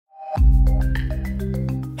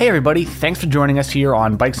Hey everybody, thanks for joining us here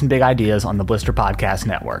on Bikes and Big Ideas on the Blister Podcast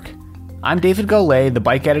Network. I'm David Golay, the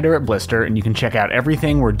bike editor at Blister, and you can check out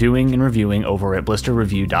everything we're doing and reviewing over at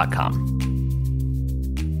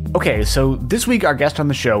blisterreview.com. Okay, so this week our guest on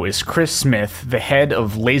the show is Chris Smith, the head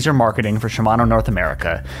of laser marketing for Shimano North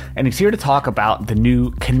America, and he's here to talk about the new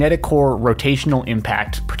Kineticore rotational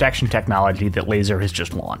impact protection technology that Laser has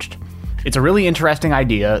just launched. It's a really interesting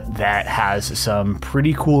idea that has some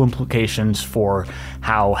pretty cool implications for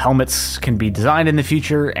how helmets can be designed in the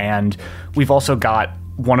future, and we've also got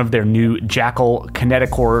one of their new Jackal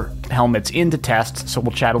Kineticore helmets into test, so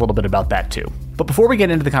we'll chat a little bit about that too. But before we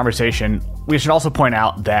get into the conversation, we should also point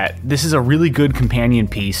out that this is a really good companion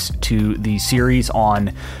piece to the series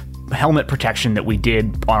on helmet protection that we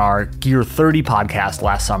did on our Gear 30 podcast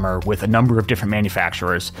last summer with a number of different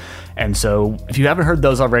manufacturers. And so if you haven't heard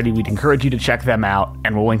those already, we'd encourage you to check them out,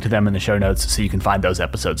 and we'll link to them in the show notes so you can find those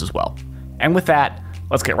episodes as well. And with that,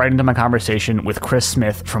 let's get right into my conversation with Chris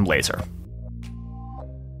Smith from Laser.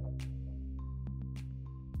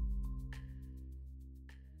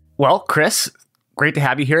 Well, Chris, great to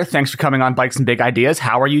have you here. Thanks for coming on Bikes and Big Ideas.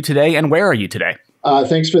 How are you today, and where are you today?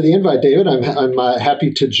 Thanks for the invite, David. I'm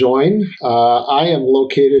happy to join. I am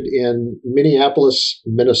located in Minneapolis,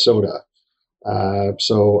 Minnesota.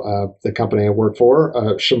 The company I work for,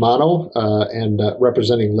 Shimano, and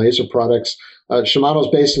representing Laser Products. Shimano is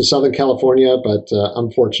based in Southern California, but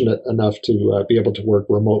I'm fortunate enough to be able to work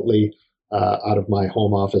remotely out of my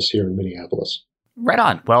home office here in Minneapolis. Right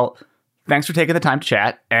on. Well, thanks for taking the time to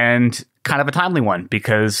chat, and kind of a timely one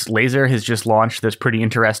because Laser has just launched this pretty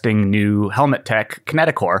interesting new helmet tech,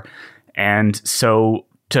 Kineticore. And so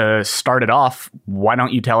to start it off, why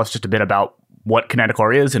don't you tell us just a bit about what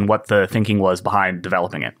Kineticore is and what the thinking was behind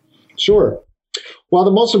developing it? Sure. Well,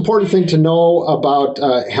 the most important thing to know about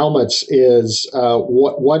helmets is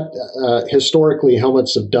what historically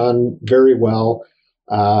helmets have done very well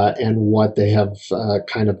and what they have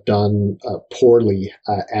kind of done poorly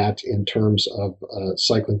at in terms of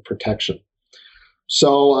cycling protection.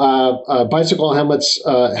 So bicycle helmets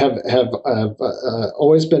have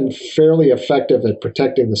always been fairly effective at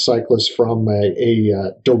protecting the cyclist from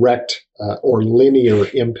a direct or linear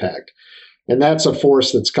impact. And that's a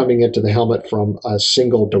force that's coming into the helmet from a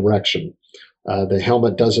single direction. The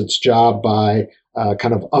helmet does its job by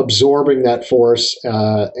kind of absorbing that force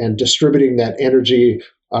and distributing that energy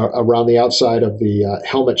around the outside of the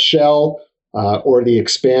helmet shell, or the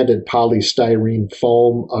expanded polystyrene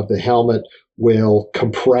foam of the helmet will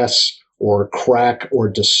compress or crack or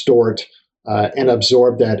distort and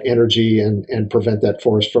absorb that energy and prevent that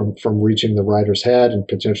force from reaching the rider's head and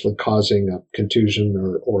potentially causing a contusion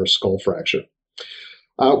or a skull fracture.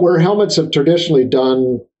 Where helmets have traditionally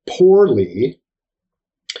done poorly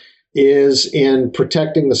is in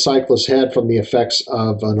protecting the cyclist's head from the effects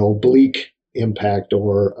of an oblique impact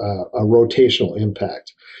or a rotational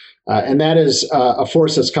impact. And that is a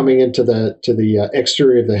force that's coming into the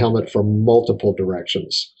exterior of the helmet from multiple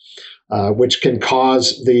directions, which can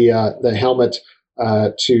cause the helmet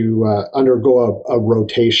to undergo a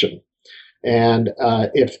rotation. And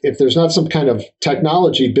if there's not some kind of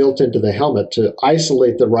technology built into the helmet to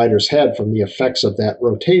isolate the rider's head from the effects of that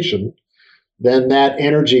rotation, then that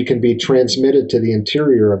energy can be transmitted to the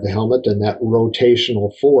interior of the helmet, and that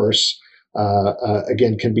rotational force,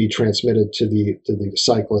 again, can be transmitted to the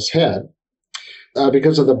cyclist's head.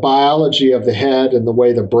 Because of the biology of the head and the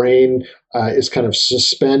way the brain is kind of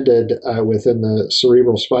suspended within the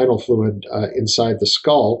cerebral spinal fluid inside the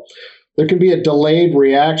skull, there can be a delayed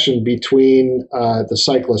reaction between the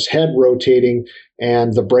cyclist's head rotating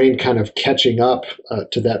and the brain kind of catching up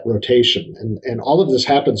to that rotation. And all of this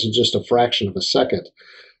happens in just a fraction of a second.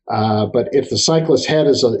 But if the cyclist's head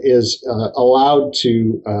is allowed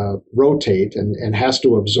to rotate and has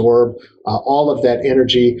to absorb all of that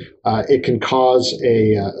energy, it can cause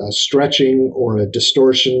a stretching or a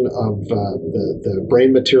distortion of the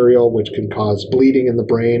brain material, which can cause bleeding in the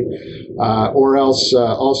brain, or else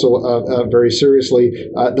also very seriously,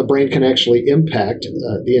 the brain can actually impact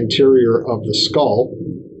the interior of the skull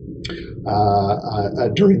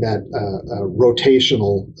during that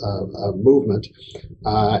rotational movement,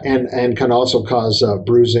 and can also cause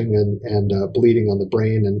bruising and bleeding on the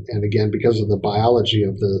brain. And again, because of the biology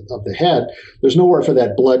of the head, there's nowhere for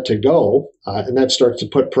that blood to go, and that starts to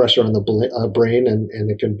put pressure on the brain,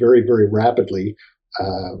 and it can very, very rapidly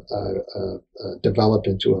develop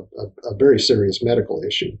into a very serious medical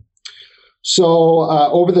issue. So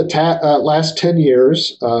over the last 10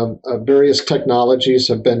 years, various technologies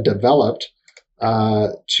have been developed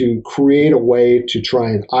to create a way to try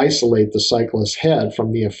and isolate the cyclist's head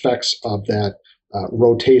from the effects of that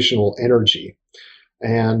rotational energy.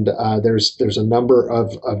 And there's a number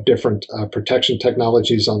of different protection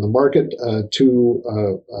technologies on the market. Two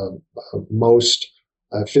most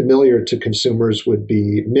familiar to consumers would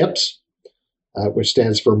be MIPS, which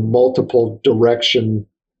stands for Multiple Direction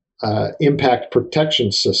Impact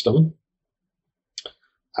Protection System,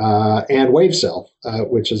 and WaveCell,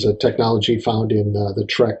 which is a technology found in the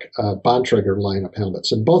Trek Bontrager line of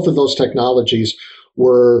helmets. And both of those technologies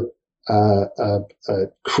were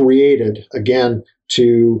created, again,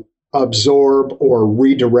 to absorb or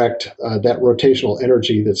redirect that rotational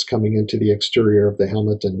energy that's coming into the exterior of the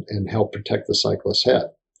helmet and help protect the cyclist's head.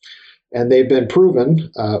 And they've been proven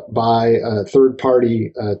by a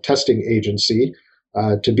third-party testing agency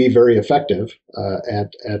to be very effective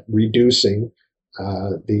at reducing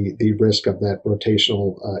the risk of that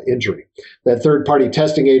rotational injury. That third-party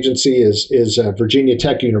testing agency is Virginia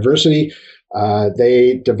Tech University.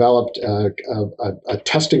 They developed a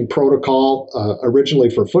testing protocol originally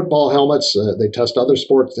for football helmets. They test other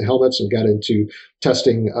sports helmets and got into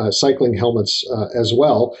testing cycling helmets as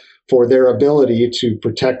well for their ability to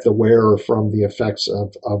protect the wearer from the effects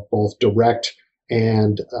of both direct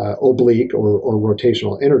and oblique or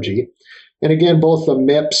rotational energy. And again, both the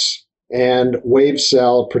MIPS and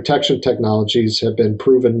WaveCell protection technologies have been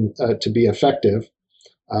proven to be effective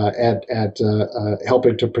at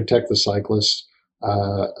helping to protect the cyclist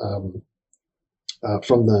from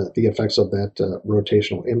the effects of that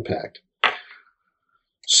rotational impact.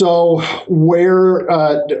 So where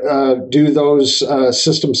do those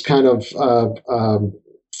systems kind of, I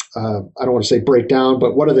don't want to say break down,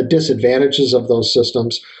 but what are the disadvantages of those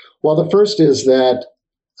systems? Well, the first is that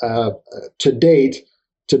to date,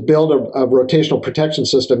 to build a rotational protection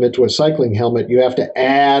system into a cycling helmet, you have to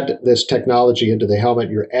add this technology into the helmet.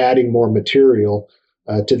 You're adding more material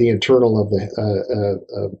to the internal of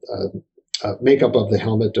the makeup of the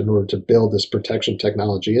helmet in order to build this protection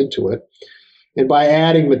technology into it. And by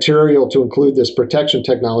adding material to include this protection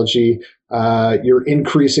technology, you're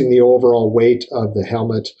increasing the overall weight of the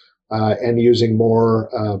helmet and using more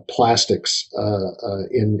plastics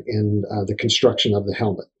in the construction of the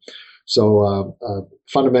helmet. So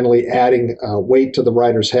fundamentally adding weight to the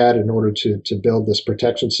rider's head in order to build this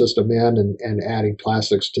protection system in and adding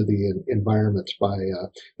plastics to the environment by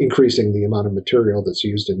increasing the amount of material that's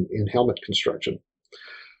used in helmet construction.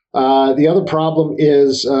 The other problem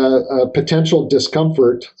is potential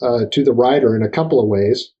discomfort to the rider in a couple of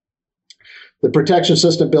ways. The protection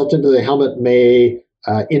system built into the helmet may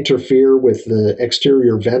interfere with the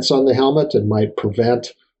exterior vents on the helmet and might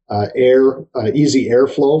prevent easy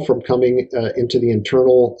airflow from coming into the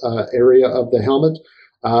internal area of the helmet.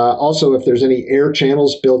 Also, if there's any air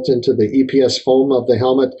channels built into the EPS foam of the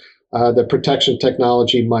helmet, the protection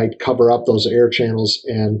technology might cover up those air channels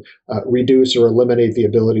and reduce or eliminate the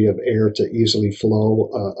ability of air to easily flow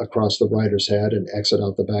across the rider's head and exit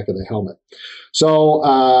out the back of the helmet. So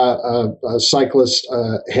a cyclist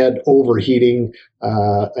head overheating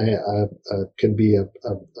can be a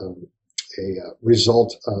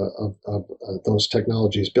result of those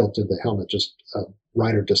technologies built into the helmet, just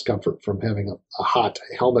rider discomfort from having a hot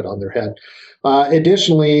helmet on their head.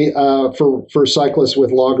 Additionally, for cyclists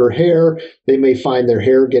with longer hair, they may find their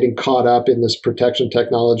hair getting caught up in this protection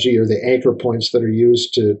technology or the anchor points that are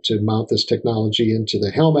used to mount this technology into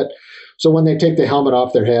the helmet. So when they take the helmet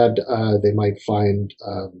off their head, they might find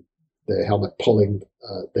the helmet pulling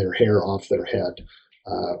their hair off their head,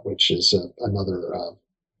 which is another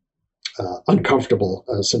uncomfortable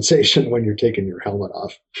sensation when you're taking your helmet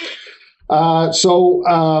off. So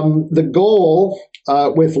the goal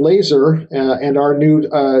with laser and our new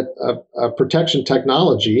protection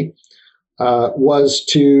technology was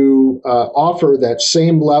to offer that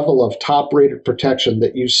same level of top-rated protection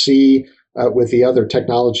that you see with the other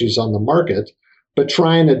technologies on the market, but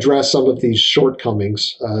try and address some of these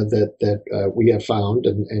shortcomings that we have found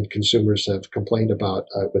and consumers have complained about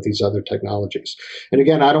with these other technologies. And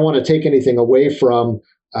again, I don't want to take anything away from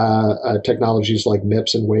technologies like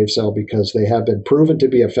MIPS and WaveCell because they have been proven to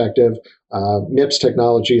be effective. MIPS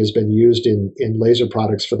technology has been used in laser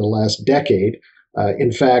products for the last decade.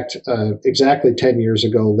 In fact, exactly 10 years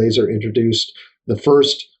ago, Laser introduced the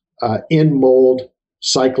first in-mold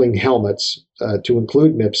cycling helmets to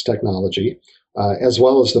include MIPS technology. As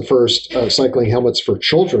well as the first cycling helmets for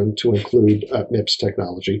children to include MIPS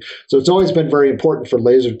technology. So it's always been very important for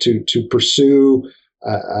Laser to pursue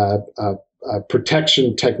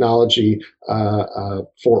protection technology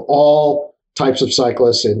for all types of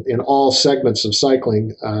cyclists in all segments of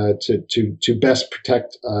cycling to best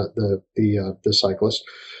protect the cyclist.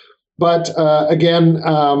 But again,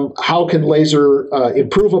 how can Laser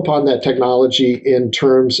improve upon that technology in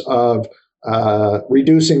terms of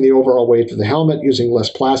reducing the overall weight of the helmet, using less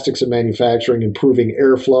plastics in manufacturing, improving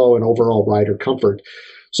airflow and overall rider comfort.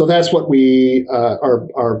 So that's what we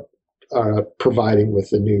are providing with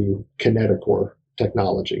the new Kineticore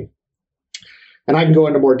technology. And I can go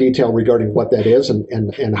into more detail regarding what that is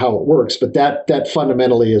and how it works, but that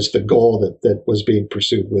fundamentally is the goal that was being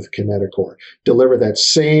pursued with Kineticore. Deliver that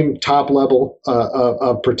same top level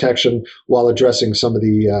of protection while addressing some of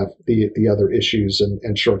the other issues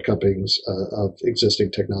and shortcomings of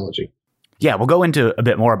existing technology. Yeah, we'll go into a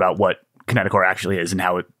bit more about what Kineticore actually is and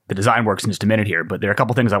how the design works in just a minute here, but there are a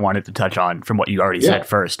couple things I wanted to touch on from what you already said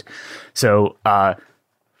first. So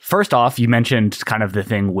first off, you mentioned kind of the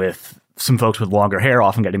thing with some folks with longer hair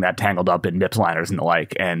often getting that tangled up in MIPS liners and the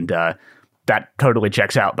like, and that totally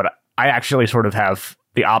checks out. But I actually sort of have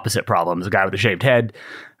the opposite problem. As a guy with a shaved head,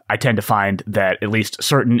 I tend to find that at least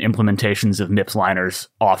certain implementations of MIPS liners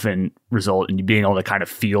often result in you being able to kind of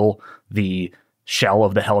feel the shell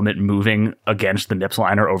of the helmet moving against the MIPS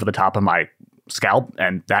liner over the top of my scalp,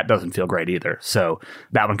 and that doesn't feel great either. So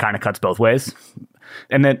that one kind of cuts both ways.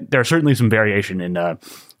 And then there's certainly some variation in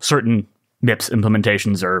certain MIPS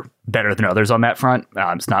implementations are better than others on that front.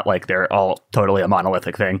 It's not like they're all totally a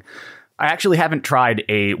monolithic thing. I actually haven't tried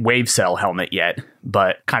a WaveCell helmet yet,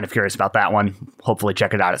 but kind of curious about that one. Hopefully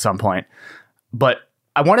check it out at some point. But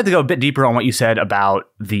I wanted to go a bit deeper on what you said about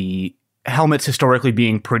the helmets historically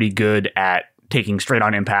being pretty good at taking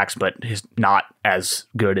straight-on impacts, but not as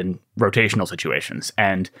good in rotational situations.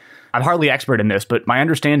 And I'm hardly expert in this, but my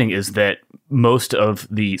understanding is that most of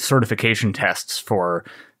the certification tests for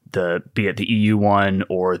be it the EU one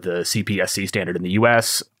or the CPSC standard in the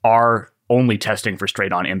US are only testing for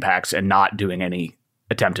straight-on impacts and not doing any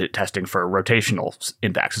attempt at testing for rotational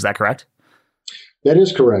impacts. Is that correct? That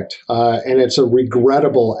is correct. And it's a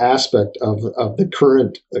regrettable aspect of the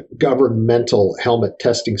current governmental helmet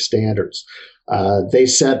testing standards. They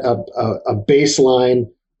set a baseline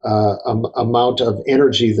amount of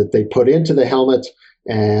energy that they put into the helmet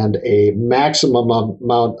and a maximum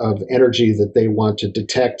amount of energy that they want to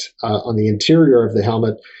detect on the interior of the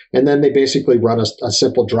helmet. And then they basically run a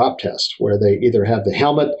simple drop test where they either have the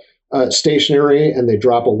helmet stationary and they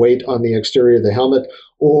drop a weight on the exterior of the helmet,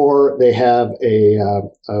 or they have a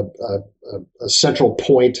central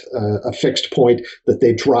point, a fixed point that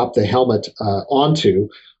they drop the helmet onto,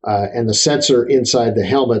 and the sensor inside the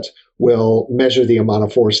helmet will measure the amount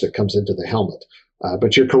of force that comes into the helmet.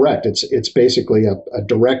 But you're correct. It's basically a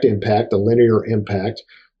direct impact, a linear impact,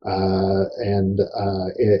 and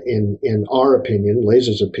in our opinion,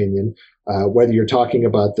 Laser's opinion, whether you're talking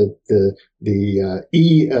about the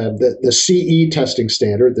CE testing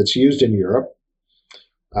standard that's used in Europe,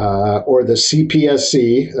 or the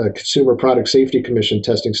CPSC, Consumer Product Safety Commission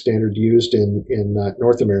testing standard used in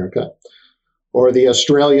North America, or the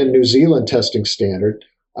Australian New Zealand testing standard.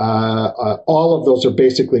 All of those are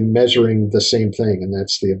basically measuring the same thing, and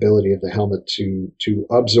that's the ability of the helmet to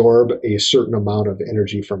absorb a certain amount of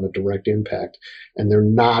energy from a direct impact. And they're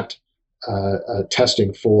not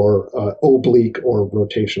testing for oblique or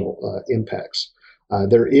rotational impacts.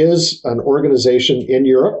 There is an organization in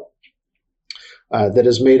Europe that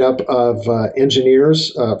is made up of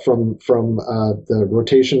engineers from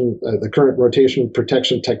the current rotation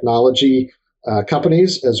protection technology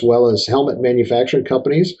companies, as well as helmet manufacturing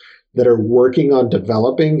companies that are working on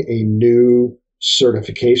developing a new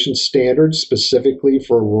certification standard specifically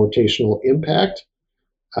for rotational impact.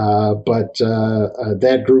 But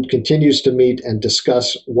that group continues to meet and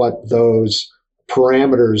discuss what those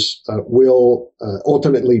parameters will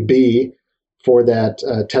ultimately be for that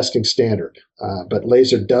testing standard. But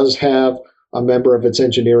Laser does have a member of its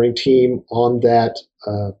engineering team on that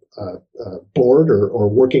board or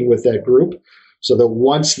working with that group, so that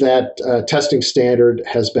once that testing standard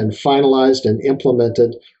has been finalized and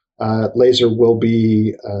implemented, Laser will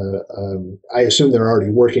be, I assume they're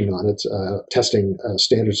already working on it, testing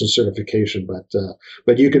standards and certification,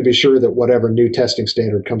 but you can be sure that whatever new testing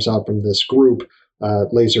standard comes out from this group,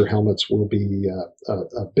 Laser helmets will be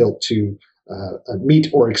built to meet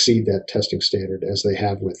or exceed that testing standard, as they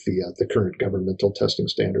have with the current governmental testing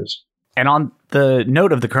standards. And on the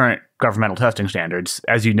note of the current governmental testing standards,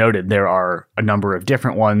 as you noted, there are a number of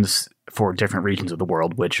different ones for different regions of the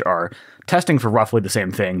world, which are testing for roughly the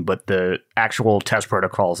same thing, but the actual test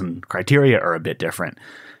protocols and criteria are a bit different.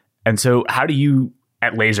 And so how do you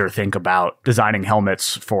at Laser think about designing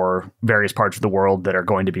helmets for various parts of the world that are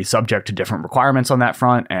going to be subject to different requirements on that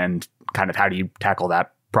front? And kind of how do you tackle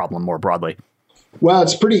that problem more broadly? Well,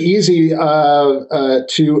 it's pretty easy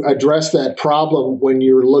to address that problem when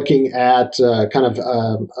you're looking at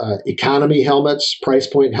economy helmets, price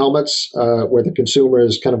point helmets, where the consumer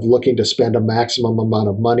is kind of looking to spend a maximum amount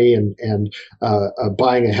of money and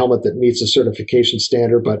buying a helmet that meets a certification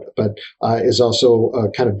standard, but is also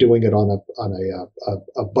kind of doing it on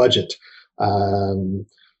a budget.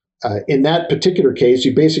 In that particular case,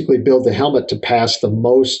 you basically build the helmet to pass the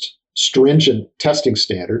most stringent testing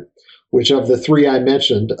standard, which of the three I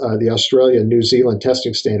mentioned, the Australia New Zealand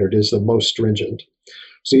testing standard is the most stringent.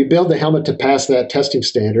 So you build the helmet to pass that testing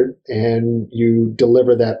standard, and you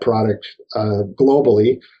deliver that product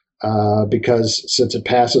globally because since it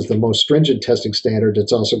passes the most stringent testing standard,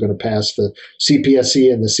 it's also going to pass the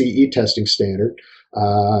CPSC and the CE testing standard,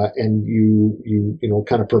 and you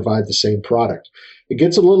kind of provide the same product. It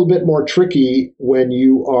gets a little bit more tricky when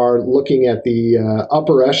you are looking at the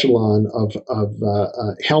upper echelon of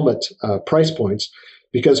helmet price points,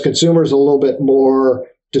 because consumers are a little bit more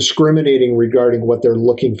discriminating regarding what they're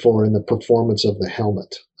looking for in the performance of the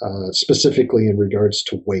helmet, specifically in regards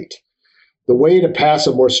to weight. The way to pass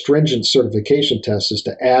a more stringent certification test is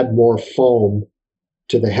to add more foam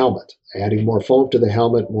to the helmet. Adding more foam to the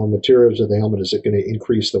helmet, more materials to the helmet, is it going to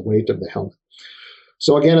increase the weight of the helmet?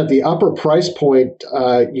 So again, at the upper price point,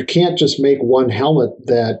 you can't just make one helmet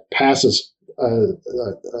that passes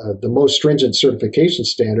the most stringent certification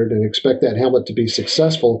standard and expect that helmet to be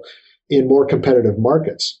successful in more competitive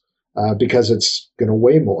markets because it's going to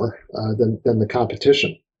weigh more than the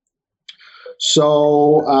competition.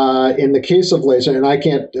 So in the case of Laser, and I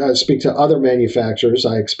can't speak to other manufacturers,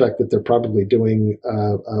 I expect that they're probably doing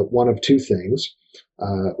one of two things.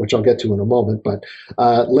 Which I'll get to in a moment, but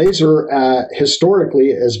Laser historically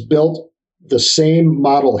has built the same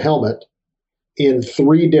model helmet in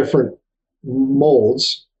three different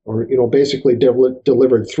molds, or basically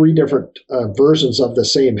delivered three different versions of the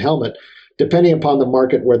same helmet, depending upon the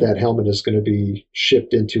market where that helmet is going to be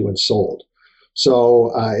shipped into and sold.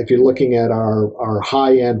 So if you're looking at our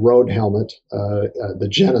high-end road helmet, the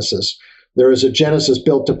Genesis, there is a Genesis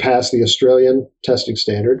built to pass the Australian testing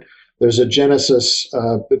standard. There's a Genesis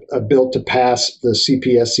built to pass the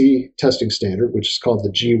CPSC testing standard, which is called the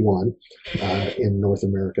G1 in North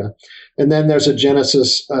America. And then there's a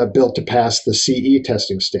Genesis built to pass the CE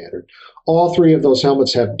testing standard. All three of those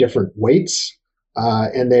helmets have different weights,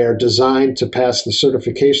 and they are designed to pass the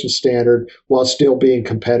certification standard while still being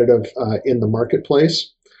competitive in the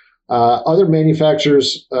marketplace. Other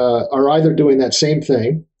manufacturers are either doing that same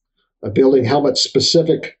thing, building helmets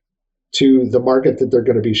specific to the market that they're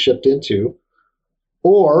going to be shipped into,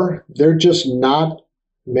 or they're just not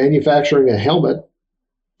manufacturing a helmet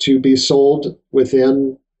to be sold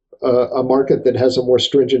within a market that has a more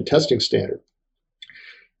stringent testing standard.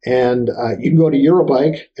 And you can go to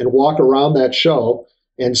Eurobike and walk around that show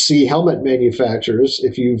and see helmet manufacturers.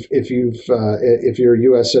 If you're a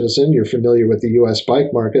U.S. citizen, you're familiar with the U.S. bike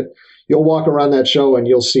market, you'll walk around that show and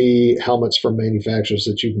you'll see helmets from manufacturers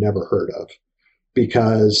that you've never heard of,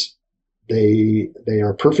 because they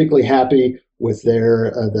are perfectly happy with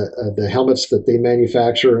their the helmets that they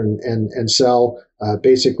manufacture and sell,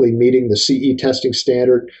 basically meeting the CE testing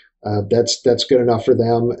standard. That's good enough for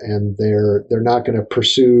them, and they're not going to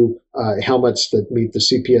pursue helmets that meet the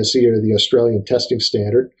CPSC or the Australian testing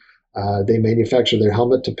standard. They manufacture their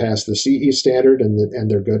helmet to pass the CE standard, and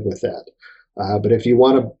they're good with that. But if you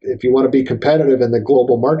want to be competitive in the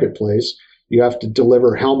global marketplace, you have to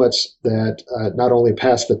deliver helmets that not only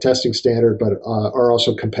pass the testing standard, but are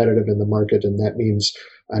also competitive in the market. And that means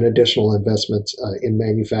an additional investment in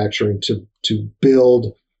manufacturing to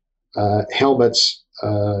build helmets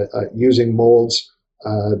using molds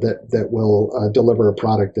that will deliver a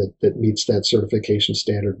product that meets that certification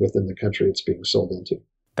standard within the country it's being sold into.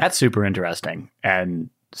 That's super interesting. And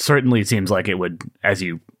certainly seems like it would, as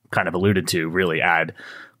you kind of alluded to, really add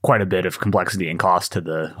quite a bit of complexity and cost to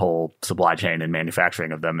the whole supply chain and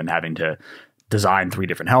manufacturing of them, and having to design three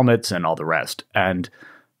different helmets and all the rest. And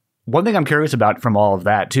one thing I'm curious about from all of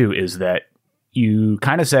that too is that you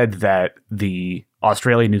kind of said that the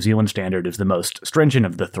Australia-New Zealand standard is the most stringent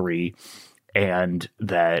of the three, and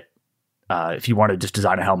that if you want to just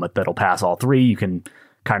design a helmet that'll pass all three, you can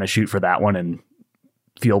kind of shoot for that one and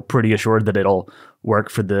feel pretty assured that it'll work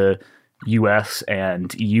for the US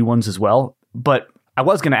and EU ones as well. But I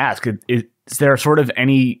was going to ask, is there sort of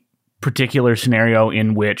any particular scenario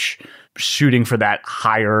in which shooting for that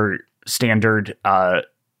higher standard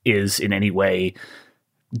is in any way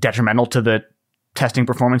detrimental to the testing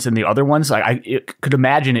performance in the other ones? I could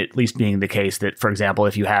imagine it at least being the case that, for example,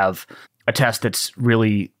 if you have a test that's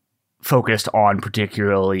really focused on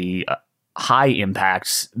particularly high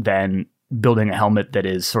impacts, then building a helmet that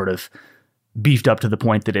is sort of beefed up to the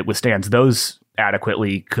point that it withstands those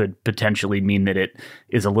adequately could potentially mean that it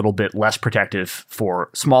is a little bit less protective for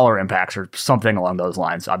smaller impacts or something along those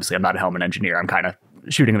lines. Obviously, I'm not a helmet engineer. I'm kind of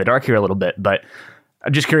shooting in the dark here a little bit, but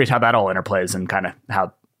I'm just curious how that all interplays and kind of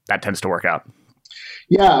how that tends to work out.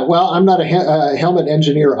 Yeah, well, I'm not a helmet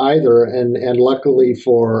engineer either, and luckily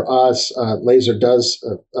for us, Laser does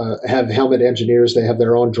have helmet engineers. They have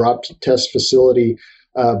their own drop test facility,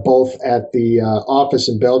 both at the office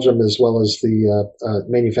in Belgium as well as the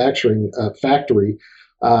manufacturing factory,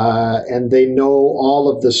 and they know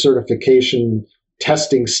all of the certification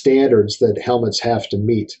testing standards that helmets have to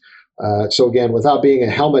meet. So again, without being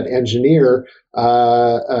a helmet engineer,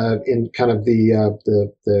 in kind of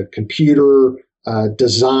the computer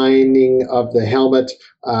designing of the helmet,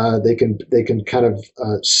 they can kind of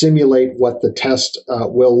simulate what the test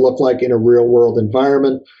will look like in a real world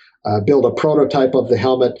environment, build a prototype of the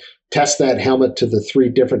helmet, test that helmet to the 3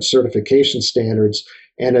 different certification standards,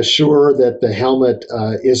 and assure that the helmet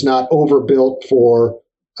is not overbuilt for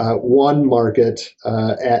one market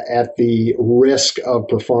at the risk of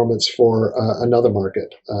performance for another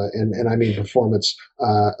market, and I mean performance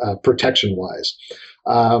protection-wise.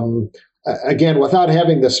 Again, without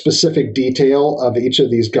having the specific detail of each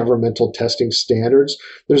of these governmental testing standards,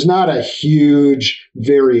 there's not a huge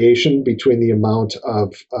variation between the amount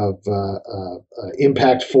of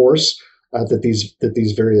impact force that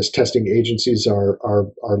these various testing agencies are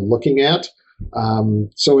looking at.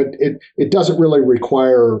 So it doesn't really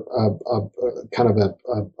require a kind of a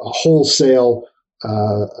wholesale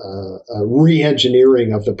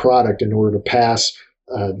re-engineering of the product in order to pass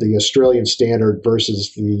the Australian standard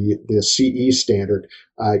versus the CE standard.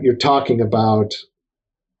 You're talking about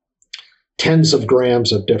tens of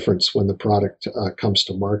grams of difference when the product comes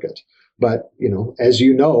to market. But, as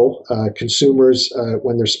you know, consumers,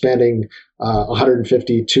 when they're spending $150,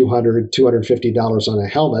 $200, $250 on a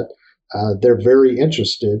helmet, they're very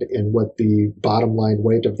interested in what the bottom line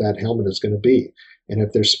weight of that helmet is going to be. And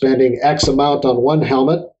if they're spending X amount on one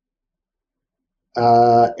helmet,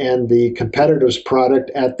 and the competitor's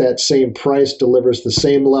product at that same price delivers the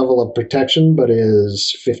same level of protection but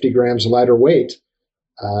is 50 grams lighter weight,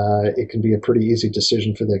 it can be a pretty easy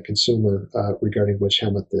decision for the consumer regarding which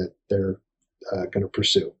helmet that they're going to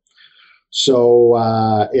pursue. So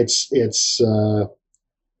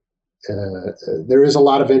there is a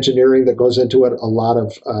lot of engineering that goes into it, a lot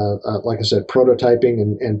of, like I said, prototyping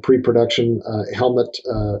and pre-production helmet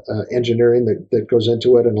engineering that goes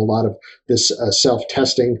into it, and a lot of this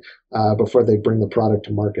self-testing before they bring the product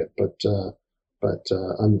to market. But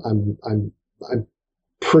I'm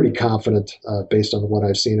pretty confident, based on what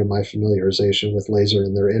I've seen in my familiarization with Laser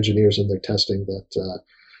and their engineers and their testing,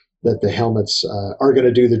 that the helmets are going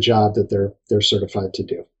to do the job that they're certified to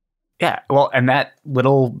do. Yeah, well, and that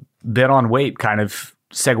little bit on weight kind of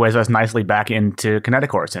segues us nicely back into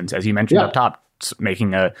Kineticore, since, as you mentioned up top,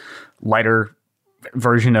 making a lighter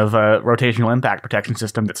version of a rotational impact protection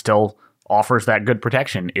system that still offers that good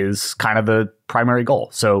protection is kind of the primary goal.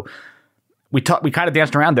 So we kind of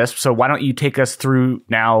danced around this, so why don't you take us through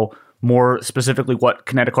now more specifically what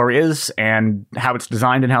Kineticore is and how it's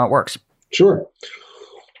designed and how it works? Sure.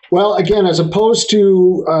 Well, again, as opposed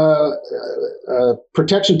to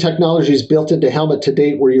protection technologies built into helmet to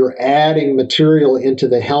date, where you're adding material into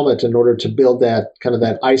the helmet in order to build that kind of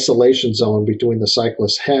that isolation zone between the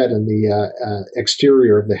cyclist's head and the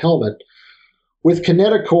exterior of the helmet, with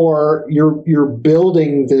Kineticore, you're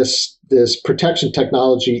building this protection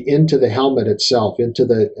technology into the helmet itself, into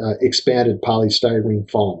the expanded polystyrene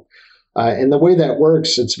foam. And the way that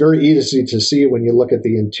works, it's very easy to see when you look at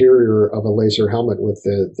the interior of a Laser helmet with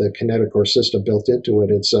the Kineticore system built into it.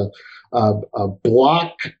 It's a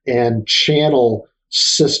block and channel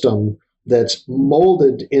system that's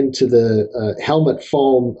molded into the helmet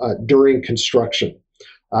foam during construction.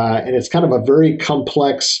 And it's kind of a very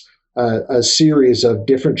complex a series of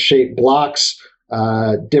different shaped blocks,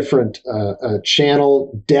 different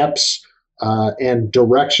channel depths and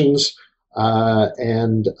directions.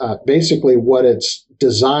 And basically what it's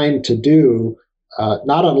designed to do,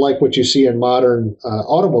 not unlike what you see in modern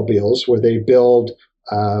automobiles, where they build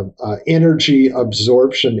energy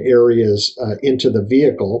absorption areas into the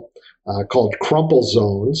vehicle called crumple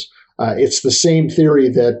zones. It's the same theory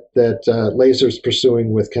that Laser's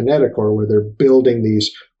pursuing with Kineticore, where they're building these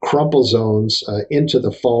crumple zones into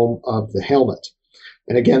the foam of the helmet.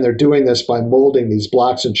 And again, they're doing this by molding these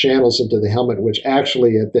blocks and channels into the helmet, which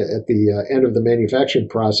actually at the end of the manufacturing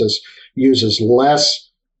process uses less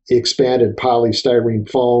expanded polystyrene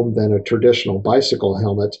foam than a traditional bicycle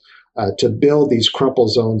helmet, to build these crumple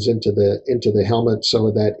zones into the helmet,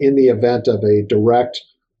 so that in the event of a direct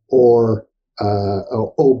or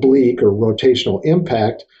oblique or rotational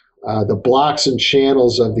impact, the blocks and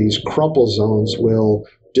channels of these crumple zones will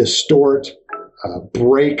distort,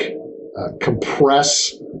 break,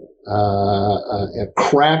 compress,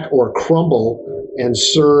 crack or crumble, and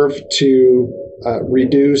serve to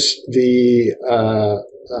reduce the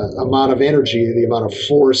amount of energy, the amount of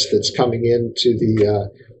force that's coming into the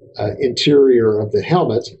interior of the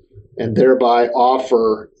helmet, and thereby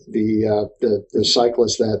offer the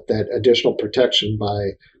cyclist that additional protection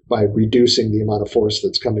by reducing the amount of force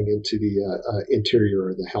that's coming into the interior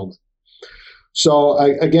of the helmet. So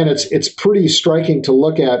again, it's pretty striking to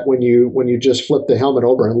look at when you just flip the helmet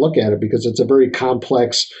over and look at it, because it's a very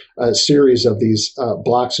complex series of these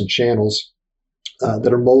blocks and channels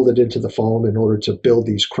that are molded into the foam in order to build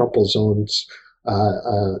these crumple zones,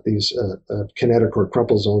 these kinetochore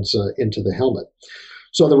crumple zones into the helmet.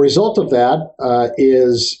 So the result of that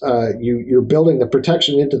is you're building the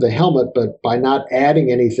protection into the helmet, but by not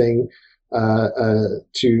adding anything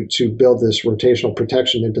to build this rotational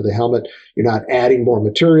protection into the helmet, you're not adding more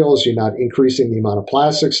materials, you're not increasing the amount of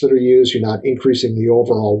plastics that are used, you're not increasing the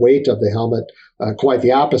overall weight of the helmet. Quite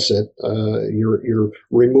the opposite. You're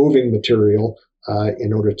removing material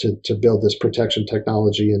in order to build this protection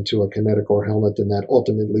technology into a kinetochore helmet, and that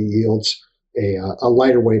ultimately yields a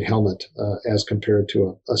lighter weight helmet as compared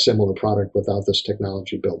to a similar product without this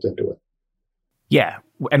technology built into it. Yeah,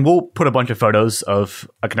 and we'll put a bunch of photos of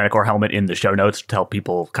a kinetochore helmet in the show notes to help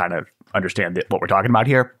people kind of understand what we're talking about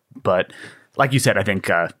here. But like you said, I think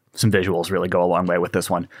some visuals really go a long way with this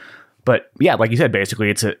one. But yeah, like you said, basically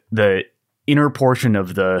it's the inner portion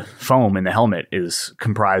of the foam in the helmet is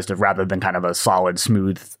comprised of, rather than kind of a solid,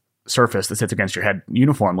 smooth surface that sits against your head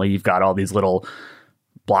uniformly, you've got all these little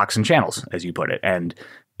blocks and channels, as you put it. And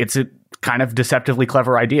it's a kind of deceptively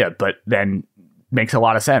clever idea, but then makes a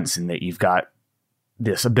lot of sense in that you've got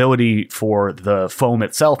this ability for the foam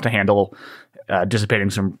itself to handle dissipating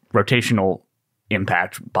some rotational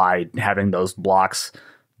impact by having those blocks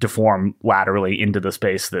deform laterally into the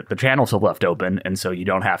space that the channels have left open. And so you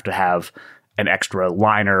don't have to have an extra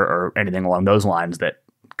liner or anything along those lines that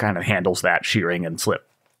kind of handles that shearing and slip,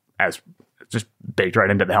 as just baked right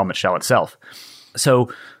into the helmet shell itself. So,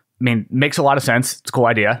 I mean, makes a lot of sense. It's a cool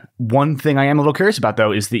idea. One thing I am a little curious about,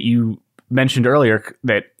 though, is that you mentioned earlier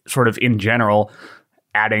that sort of in general,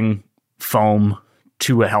 adding foam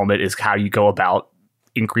to a helmet is how you go about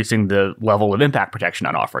increasing the level of impact protection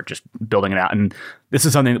on offer, just building it out. And this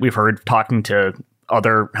is something that we've heard talking to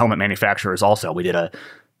other helmet manufacturers also. We did a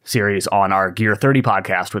series on our Gear 30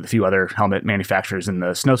 podcast with a few other helmet manufacturers in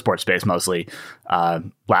the snow sports space, mostly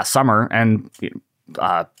last summer. And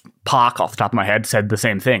POC, off the top of my head, said the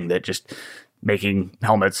same thing, that just making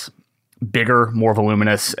helmets bigger, more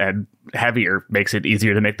voluminous, and heavier makes it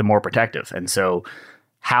easier to make them more protective. And so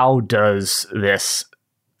how does this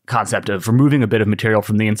concept of removing a bit of material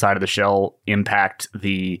from the inside of the shell impact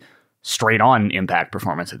the straight-on impact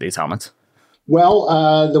performance of these helmets? Well,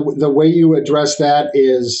 the way you address that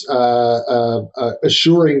is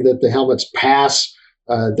assuring that the helmets pass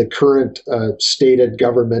the current stated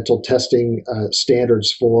governmental testing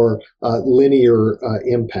standards for linear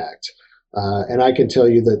impact. And I can tell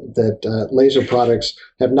you that Laser Products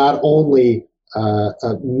have not only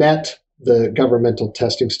met the governmental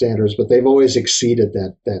testing standards, but they've always exceeded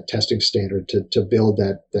that testing standard to build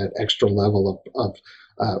that extra level of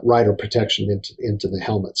rider protection into the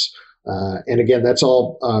helmets. And again, that's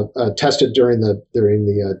all tested during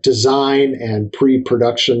the design and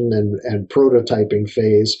pre-production and prototyping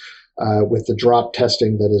phase with the drop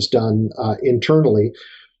testing that is done internally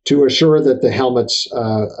to assure that the helmets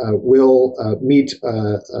will meet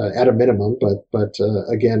at a minimum, but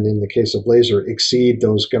again, in the case of Laser, exceed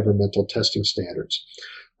those governmental testing standards.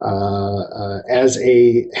 As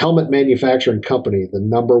a helmet manufacturing company, the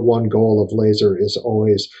number one goal of Laser is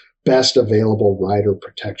always best available rider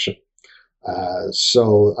protection.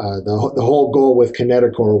 So the whole goal with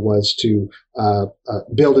Kinetochore was to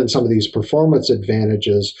build in some of these performance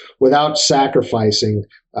advantages without sacrificing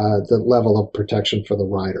the level of protection for the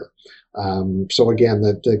rider. So again,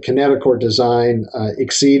 the Kinetochore design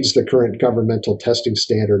exceeds the current governmental testing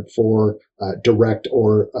standard for direct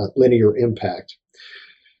or linear impact.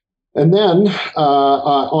 And then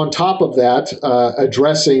on top of that,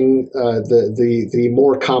 addressing the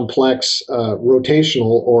more complex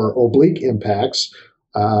rotational or oblique impacts,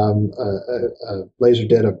 Laser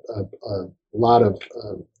did a lot of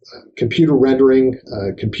computer rendering,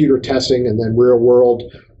 computer testing, and then real world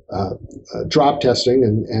drop testing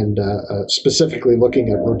and specifically looking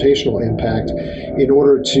at rotational impact in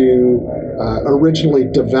order to originally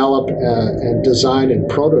develop and design and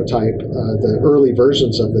prototype the early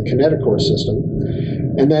versions of the Kineticore system.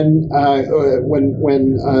 And then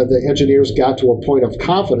when the engineers got to a point of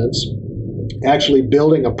confidence, actually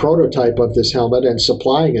building a prototype of this helmet and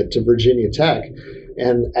supplying it to Virginia Tech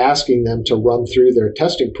and asking them to run through their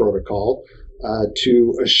testing protocol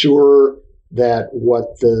to assure that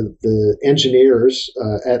what the engineers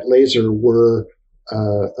at Laser were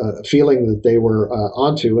feeling that they were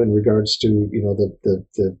onto in regards to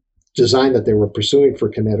the design that they were pursuing for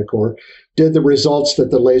Kineticore, did the results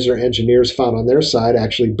that the Laser engineers found on their side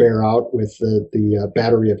actually bear out with the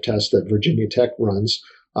battery of tests that Virginia Tech runs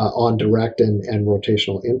on direct and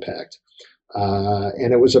rotational impact.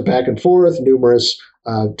 And it was a back and forth. Numerous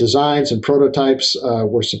designs and prototypes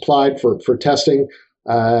were supplied for testing.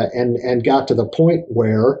 And got to the point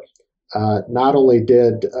where not only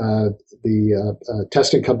did the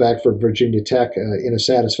testing come back for Virginia Tech in a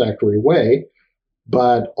satisfactory way,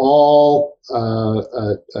 but both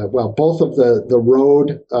of the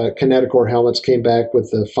Road Kineticore helmets came back with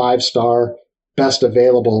the 5-star best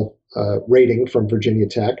available rating from Virginia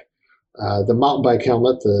Tech. The mountain bike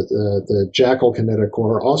helmet, the Jackal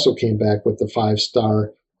Kineticore, also came back with the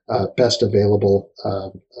 5-star best available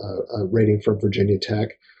rating from Virginia Tech.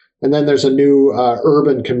 And then there's a new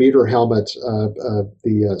urban commuter helmet,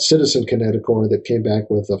 the Citizen Kineticore, that came back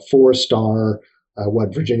with a 4-star,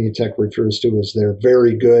 what Virginia Tech refers to as their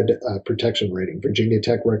very good protection rating. Virginia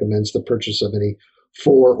Tech recommends the purchase of any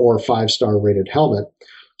 4 or 5-star rated helmet.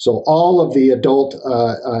 So all of the adult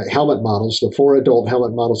helmet models, the 4 adult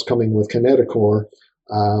helmet models coming with Kineticore,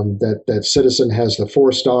 that Citizen has the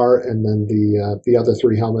 4-star, and then the other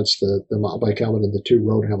 3 helmets, the mountain bike helmet and the 2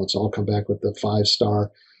 road helmets, all come back with the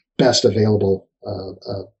 5-star best available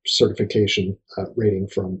certification rating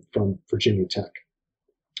from Virginia Tech.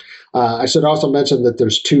 I should also mention that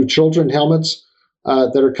there's 2 children helmets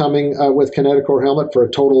that are coming with Kineticore helmet for a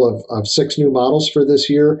total of 6 new models for this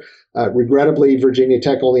year. Regrettably, Virginia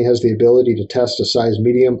Tech only has the ability to test a size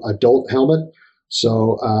medium adult helmet.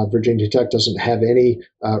 So Virginia Tech doesn't have any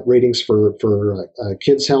ratings for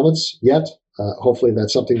kids' helmets yet. Hopefully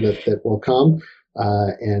that's something that will come.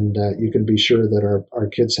 And you can be sure that our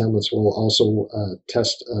kids' helmets will also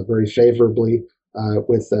test very favorably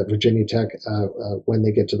with Virginia Tech when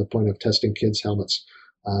they get to the point of testing kids' helmets.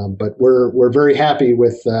 But we're very happy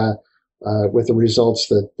with the results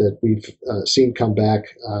that we've seen come back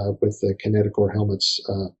with the Kineticore helmets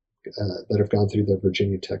that have gone through the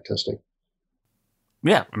Virginia Tech testing.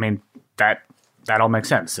 Yeah, I mean, that all makes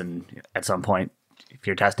sense. And at some point, if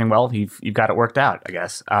you're testing well, you've got it worked out, I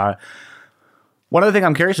guess. One other thing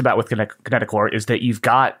I'm curious about with Kineticore is that you've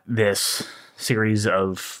got this series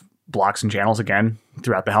of blocks and channels, again,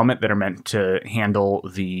 throughout the helmet that are meant to handle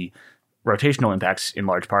the rotational impacts in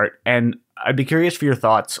large part. And I'd be curious for your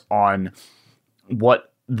thoughts on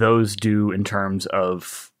what those do in terms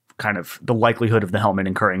of kind of the likelihood of the helmet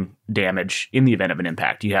incurring damage in the event of an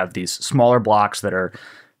impact. You have these smaller blocks that are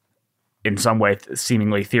in some way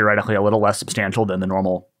seemingly theoretically a little less substantial than the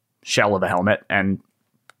normal shell of a helmet, and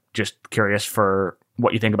just curious for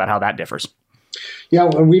what you think about how that differs. Yeah,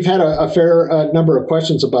 and we've had a fair number of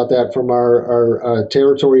questions about that from our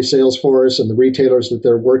territory sales force and the retailers that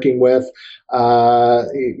they're working with.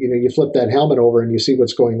 You flip that helmet over and you see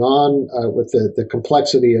what's going on with the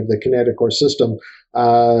complexity of the Kineticore system.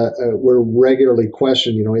 We're regularly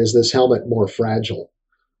questioned, is this helmet more fragile?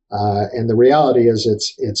 And the reality is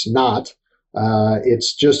it's not.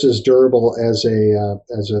 It's just as durable as a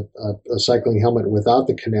cycling helmet without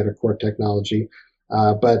the Kineticore technology.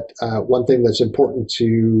 But one thing that's important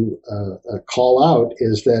to call out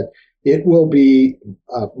is that it will be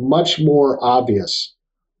much more obvious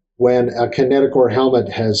when a Kineticore helmet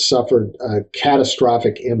has suffered a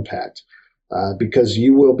catastrophic impact, because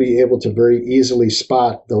you will be able to very easily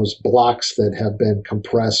spot those blocks that have been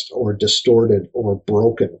compressed or distorted or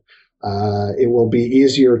broken. It will be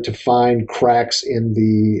easier to find cracks in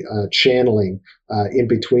the channeling in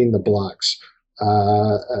between the blocks.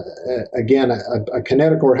 Again, a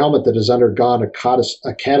Kineticore helmet that has undergone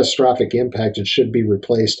a catastrophic impact and should be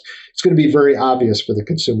replaced, it's going to be very obvious for the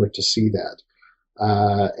consumer to see that.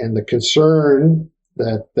 And the concern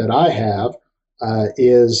that I have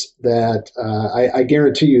is that I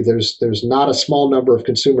guarantee you there's not a small number of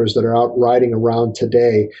consumers that are out riding around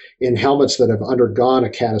today in helmets that have undergone a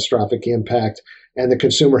catastrophic impact, and the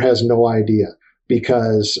consumer has no idea,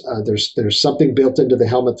 because there's something built into the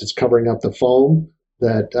helmet that's covering up the foam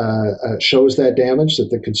that shows that damage that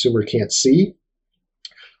the consumer can't see,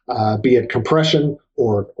 be it compression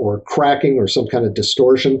or cracking or some kind of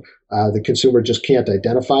distortion. The consumer just can't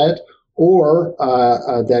identify it. Or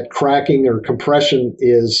that cracking or compression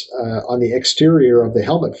is on the exterior of the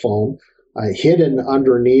helmet foam, hidden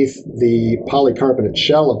underneath the polycarbonate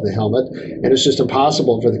shell of the helmet, and it's just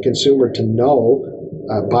impossible for the consumer to know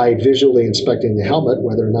by visually inspecting the helmet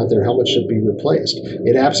whether or not their helmet should be replaced.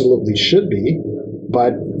 It absolutely should be,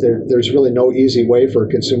 but there's really no easy way for a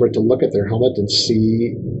consumer to look at their helmet and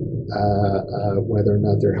see whether or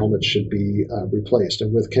not their helmet should be replaced.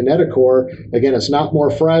 And with Kineticore, again, it's not more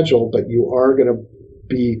fragile, but you are going to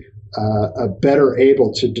be better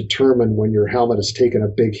able to determine when your helmet has taken a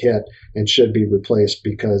big hit and should be replaced,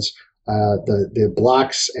 because the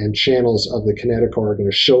blocks and channels of the Kineticore are going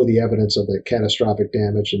to show the evidence of the catastrophic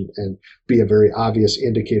damage and be a very obvious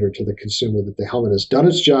indicator to the consumer that the helmet has done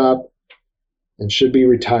its job and should be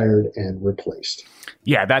retired and replaced.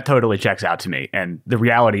 Yeah, that totally checks out to me. And the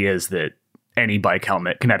reality is that any bike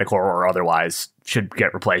helmet, Kineticore or otherwise, should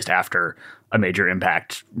get replaced after a major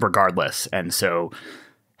impact regardless. And so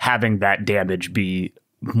having that damage be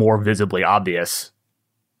more visibly obvious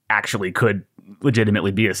actually could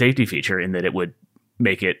legitimately be a safety feature, in that it would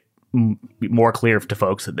make it more clear to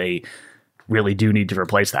folks that they really do need to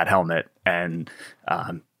replace that helmet. And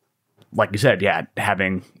like you said, yeah,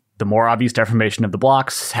 having the more obvious deformation of the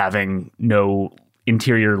blocks, having no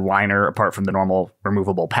interior liner apart from the normal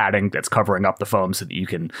removable padding that's covering up the foam so that you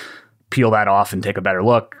can peel that off and take a better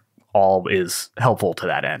look, all is helpful to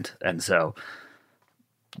that end. And so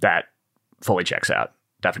that fully checks out.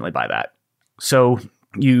 Definitely buy that. So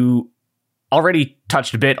you already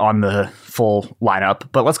touched a bit on the full lineup,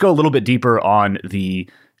 but let's go a little bit deeper on the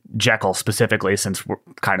Jekyll specifically, since we're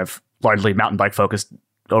kind of largely mountain bike focused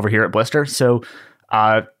over here at Blister. So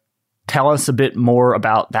tell us a bit more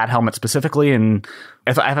about that helmet specifically. And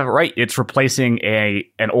if I have it right, it's replacing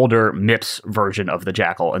an older MIPS version of the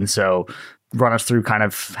Jackal. And so run us through kind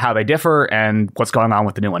of how they differ and what's going on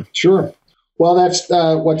with the new one. Sure. Well, that's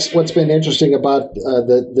what's been interesting about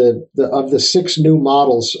the 6 new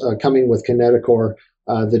models coming with Kineticore.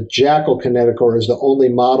 The Jackal Kineticore is the only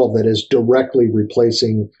model that is directly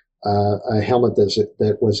replacing a helmet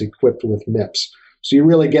that was equipped with MIPS. So you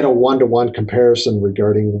really get a one-to-one comparison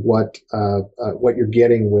regarding what you're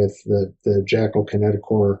getting with the Jackal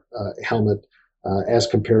Kineticore helmet as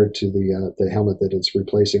compared to the helmet that it's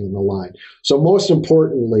replacing in the line. So most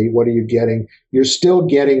importantly, what are you getting? You're still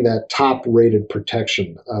getting that top-rated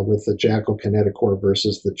protection with the Jackal Kineticore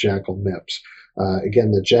versus the Jackal MIPS.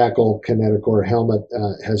 Again, the Jackal Kineticore helmet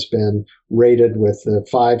has been rated with the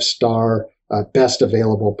 5-star best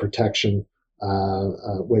available protection,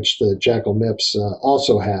 which the Jackal MIPS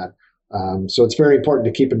also had. So it's very important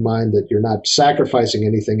to keep in mind that you're not sacrificing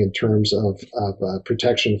anything in terms of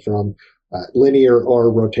protection from linear or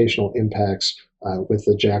rotational impacts with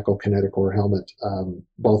the Jackal Kineticore helmet.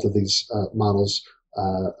 Both of these models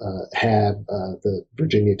have the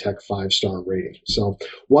Virginia Tech 5-star rating. So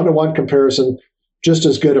one-to-one comparison, just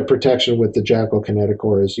as good a protection with the Jackal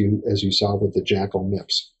Kineticore as you saw with the Jackal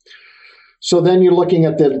MIPS. So then you're looking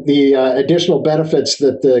at the additional benefits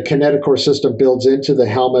that the Kineticore system builds into the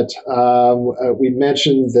helmet. We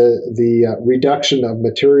mentioned the reduction of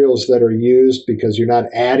materials that are used, because you're not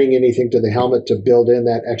adding anything to the helmet to build in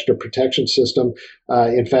that extra protection system.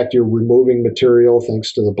 In fact, you're removing material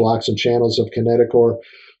thanks to the blocks and channels of Kineticore.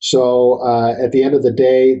 So at the end of the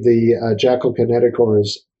day, the Jackal Kineticore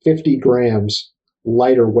is 50 grams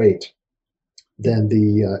lighter weight than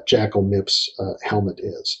the Jackal MIPS helmet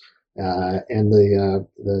is. And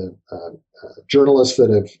the journalists that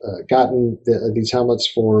have gotten these helmets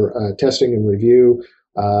for testing and review,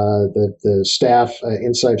 the staff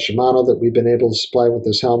inside Shimano that we've been able to supply with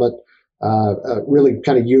this helmet, really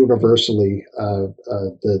kind of universally,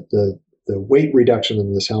 the weight reduction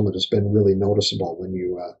in this helmet has been really noticeable when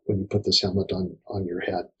you put this helmet on your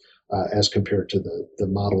head. As compared to the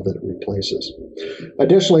model that it replaces.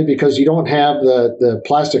 Additionally, because you don't have the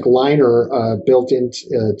plastic liner built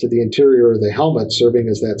into the interior of the helmet serving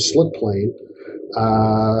as that slip plane,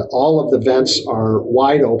 all of the vents are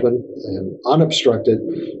wide open and unobstructed.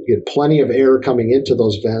 You get plenty of air coming into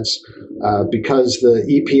those vents because the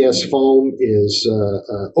EPS foam is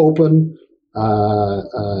open.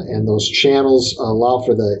 And those channels allow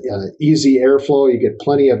for the easy airflow. You get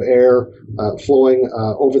plenty of air flowing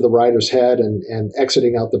over the rider's head and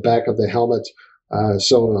exiting out the back of the helmet.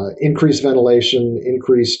 So increased ventilation,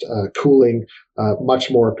 increased cooling,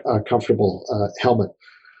 much more comfortable helmet.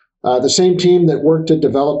 The same team that worked to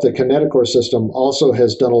develop the Kineticore system also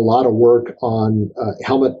has done a lot of work on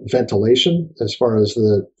helmet ventilation, as far as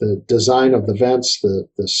the design of the vents,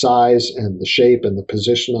 the size and the shape and the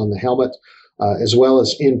position on the helmet. as well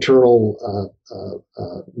as internal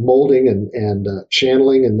molding and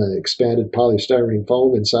channeling in the expanded polystyrene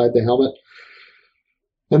foam inside the helmet.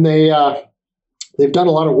 And they've done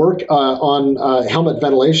a lot of work on helmet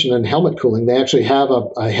ventilation and helmet cooling. They actually have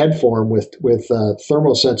a head form with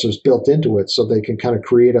thermal sensors built into it, so they can kind of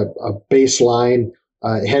create a baseline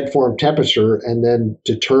head form temperature and then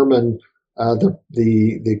determine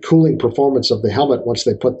the cooling performance of the helmet once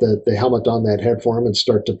they put the helmet on that head form and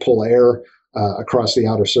start to pull air across the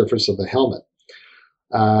outer surface of the helmet.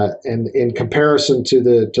 And in comparison to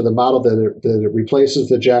the model that it replaces,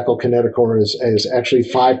 the Jackal Kineticore is actually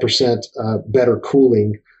 5% better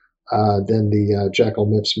cooling than the Jackal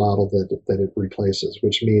MIPS model that it replaces,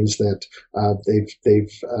 which means that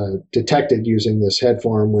they've detected using this head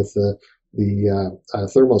form with the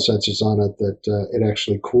thermal sensors on it that it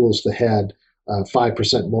actually cools the head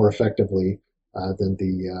 5% more effectively than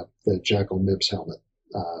the Jackal MIPS helmet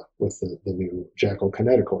with the new Jackal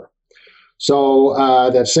Kineticore. So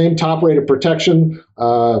that same top rate of protection,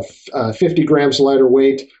 50 grams lighter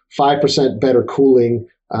weight, 5% better cooling,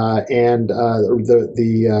 and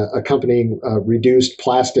the accompanying reduced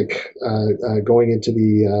plastic going into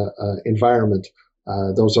the environment.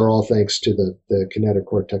 Those are all thanks to the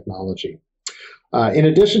Kineticore technology. In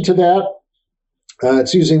addition to that,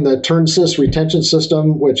 it's using the TurnSys retention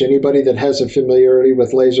system, which anybody that has a familiarity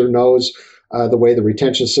with laser knows the way the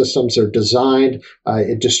retention systems are designed.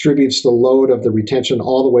 It distributes the load of the retention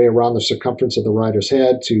all the way around the circumference of the rider's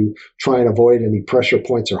head to try and avoid any pressure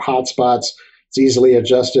points or hot spots. It's easily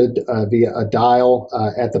adjusted via a dial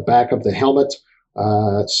at the back of the helmet.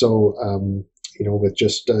 With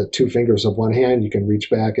just 2 fingers of one hand, you can reach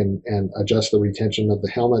back and adjust the retention of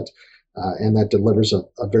the helmet. And that delivers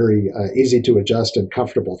a very easy to adjust and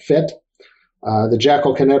comfortable fit. The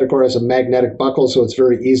Jackal Kineticore has a magnetic buckle, so it's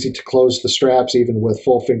very easy to close the straps, even with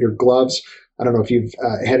full-fingered gloves. I don't know if you've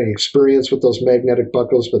had any experience with those magnetic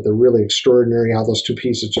buckles, but they're really extraordinary how those two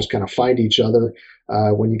pieces just kind of find each other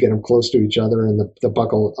when you get them close to each other, and the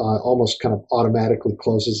buckle almost kind of automatically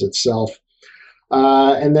closes itself.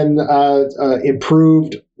 And then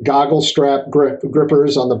improved goggle strap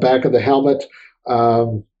grippers on the back of the helmet.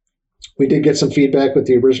 We did get some feedback with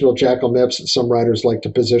the original Jackal MIPS that some riders like to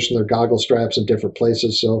position their goggle straps in different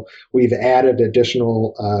places. So we've added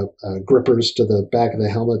additional grippers to the back of the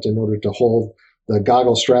helmet in order to hold the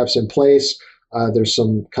goggle straps in place. There's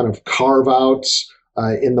some kind of carve outs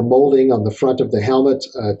in the molding on the front of the helmet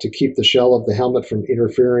to keep the shell of the helmet from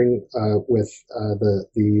interfering with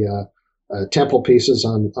the temple pieces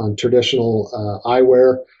on traditional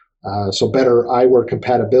eyewear. So better eyewear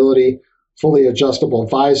compatibility. Fully adjustable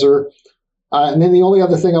visor. And then the only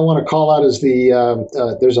other thing I want to call out is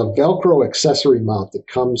there's a Velcro accessory mount that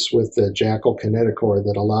comes with the Jackal Kineticore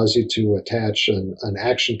that allows you to attach an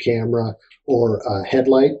action camera or a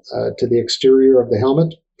headlight to the exterior of the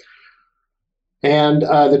helmet. And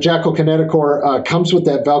the Jackal Kineticore comes with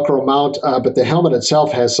that Velcro mount, but the helmet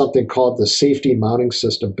itself has something called the safety mounting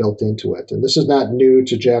system built into it. And this is not new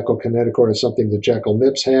to Jackal Kineticore. It's something the Jackal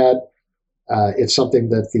MIPS had. It's something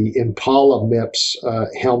that the Impala MIPS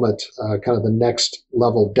helmet, kind of the next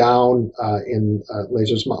level down in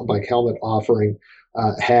Laser's mountain bike helmet offering,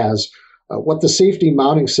 has. What the safety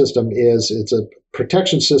mounting system is, it's a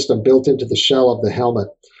protection system built into the shell of the helmet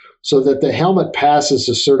so that the helmet passes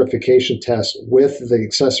the certification test with the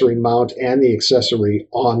accessory mount and the accessory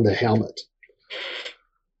on the helmet.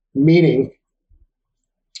 Meaning,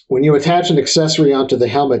 when you attach an accessory onto the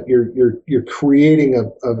helmet, you're creating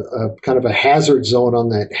a kind of a hazard zone on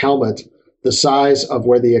that helmet, the size of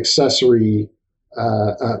where the accessory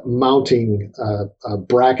mounting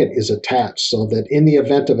bracket is attached, so that in the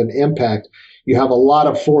event of an impact, you have a lot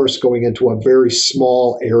of force going into a very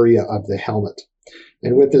small area of the helmet.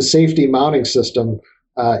 And with the safety mounting system,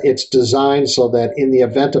 it's designed so that in the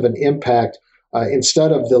event of an impact,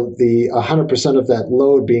 instead of the 100% of that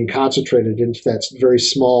load being concentrated into that very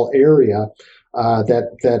small area,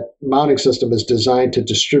 that mounting system is designed to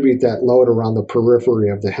distribute that load around the periphery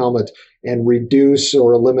of the helmet and reduce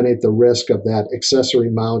or eliminate the risk of that accessory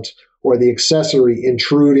mount or the accessory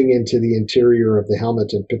intruding into the interior of the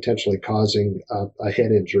helmet and potentially causing a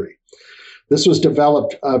head injury. This was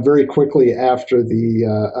developed very quickly after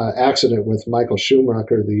the accident with Michael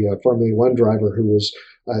Schumacher, the Formula One driver who was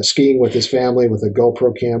skiing with his family with a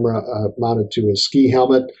GoPro camera mounted to his ski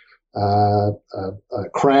helmet,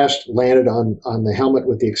 crashed, landed on the helmet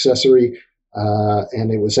with the accessory,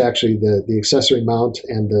 and it was actually the accessory mount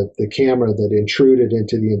and the camera that intruded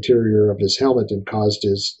into the interior of his helmet and caused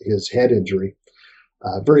his head injury.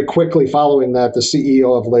 Very quickly following that, the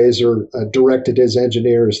CEO of Laser directed his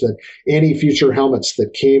engineers that any future helmets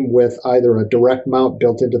that came with either a direct mount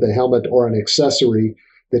built into the helmet or an accessory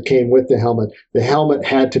that came with the helmet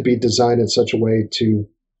had to be designed in such a way to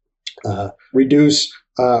reduce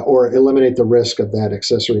or eliminate the risk of that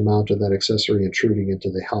accessory mount or that accessory intruding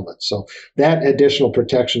into the helmet. So that additional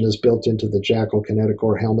protection is built into the Jackal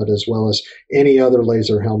Kineticore helmet, as well as any other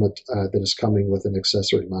Laser helmet that is coming with an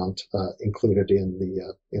accessory mount included in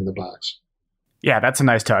the box. Yeah, that's a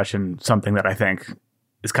nice touch and something that I think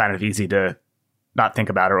is kind of easy to not think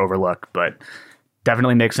about or overlook, but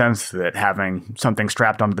definitely makes sense that having something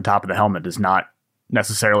strapped onto the top of the helmet is not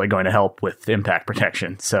necessarily going to help with impact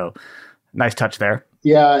protection. So nice touch there.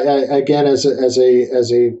 Yeah, again, as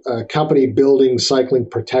a company building cycling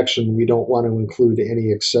protection, we don't want to include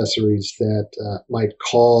any accessories that might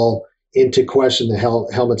call into question the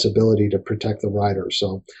helmet's ability to protect the rider.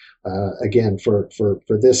 So again, for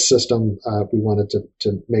this system, we wanted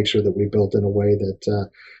to make sure that we built in a way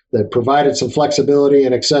that provided some flexibility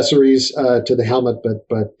and accessories to the helmet,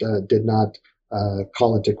 but did not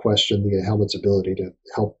call into question the helmet's ability to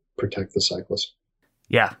help protect the cyclist.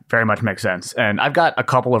 Yeah, very much makes sense. And I've got a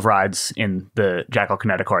couple of rides in the Jackal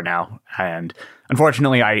Kineticore now, and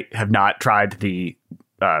unfortunately I have not tried the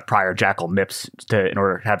prior Jackal MIPS in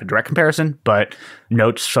order to have a direct comparison, but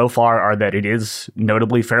notes so far are that it is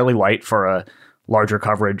notably fairly light for a larger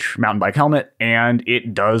coverage mountain bike helmet, and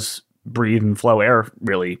it does breathe and flow air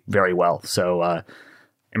really very well. So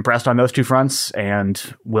impressed on those two fronts,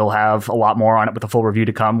 and we'll have a lot more on it with a full review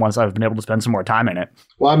to come once I've been able to spend some more time in it.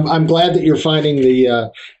 Well, I'm glad that you're finding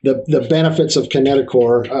the benefits of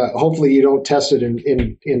Kineticore. Hopefully, you don't test it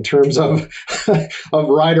in terms of of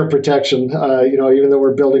rider protection. Even though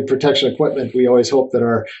we're building protection equipment, we always hope that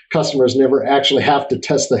our customers never actually have to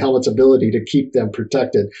test the helmet's ability to keep them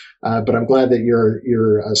protected. But I'm glad that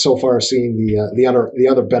you're so far seeing the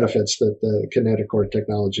other benefits that the Kineticore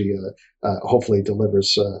technology hopefully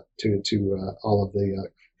delivers to all of the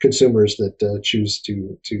consumers that choose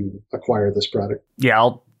to acquire this product. Yeah,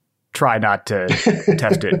 I'll try not to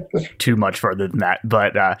test it too much further than that.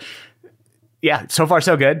 But yeah, so far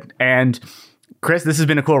so good. And Chris, this has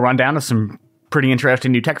been a cool rundown of some pretty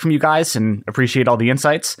interesting new tech from you guys, and appreciate all the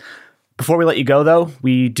insights. Before we let you go, though,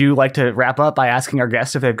 we do like to wrap up by asking our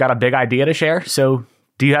guests if they've got a big idea to share. So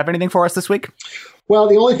do you have anything for us this week? Well,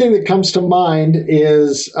 the only thing that comes to mind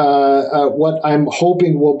is what I'm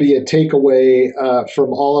hoping will be a takeaway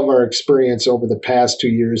from all of our experience over the past 2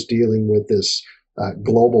 years dealing with this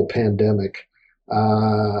global pandemic.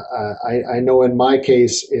 I know in my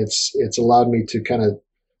case, it's allowed me to kind of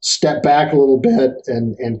step back a little bit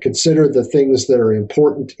and consider the things that are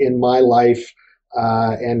important in my life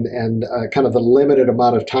and kind of the limited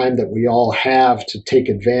amount of time that we all have to take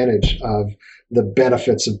advantage of the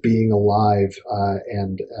benefits of being alive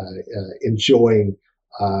and enjoying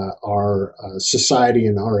our society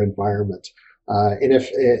and our environment. And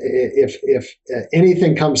if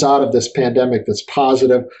anything comes out of this pandemic that's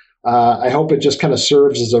positive, I hope it just kind of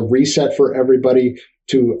serves as a reset for everybody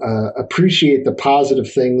to appreciate the positive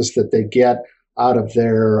things that they get out of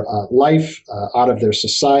their life, out of their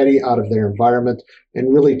society, out of their environment,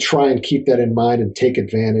 and really try and keep that in mind and take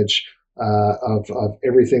advantage of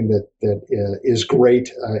everything that is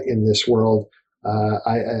great in this world.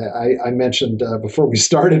 I mentioned before we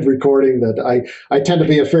started recording that I tend to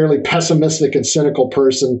be a fairly pessimistic and cynical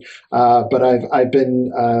person, but I've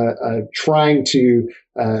been trying to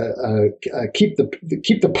keep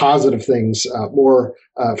the positive things more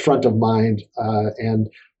front of mind, and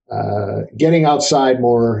getting outside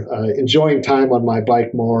more, enjoying time on my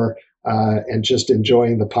bike more, and just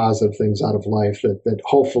enjoying the positive things out of life that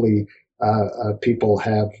hopefully people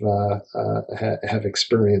have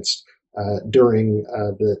experienced during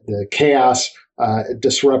the chaos,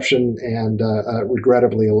 disruption, and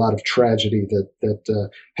regrettably a lot of tragedy that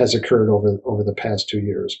has occurred over the past 2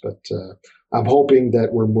 years. But I'm hoping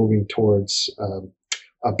that we're moving towards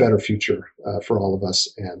a better future for all of us,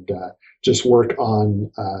 and just work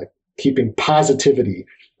on keeping positivity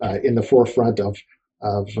in the forefront of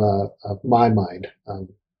my mind.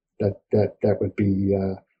 That would be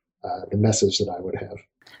the message that I would have.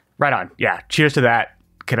 Right on. Yeah. Cheers to that.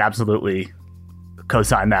 Could absolutely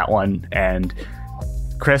co-sign that one. And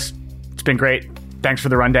Chris, it's been great. Thanks for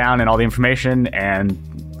the rundown and all the information, and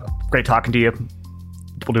great talking to you.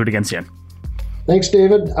 We'll do it again soon. Thanks,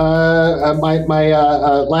 David. My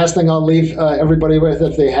last thing I'll leave everybody with,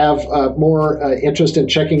 if they have more interest in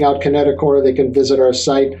checking out Kineticore, they can visit our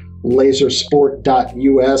site,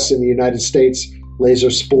 lasersport.us in the United States,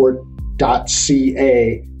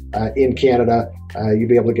 lasersport.ca in Canada. You'll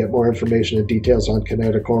be able to get more information and details on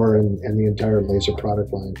Kineticor and the entire laser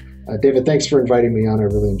product line. David, thanks for inviting me on. I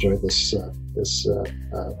really enjoyed this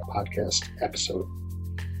podcast episode.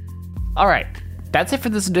 All right. That's it for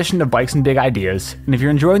this edition of Bikes and Big Ideas. And if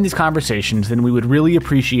you're enjoying these conversations, then we would really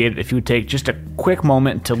appreciate it if you would take just a quick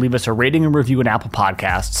moment to leave us a rating and review in Apple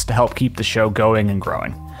Podcasts to help keep the show going and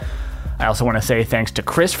growing. I also want to say thanks to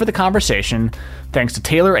Chris for the conversation, thanks to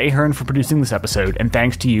Taylor Ahern for producing this episode, and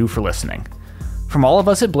thanks to you for listening. From all of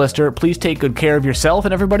us at Blister, please take good care of yourself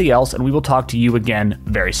and everybody else, and we will talk to you again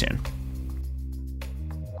very soon.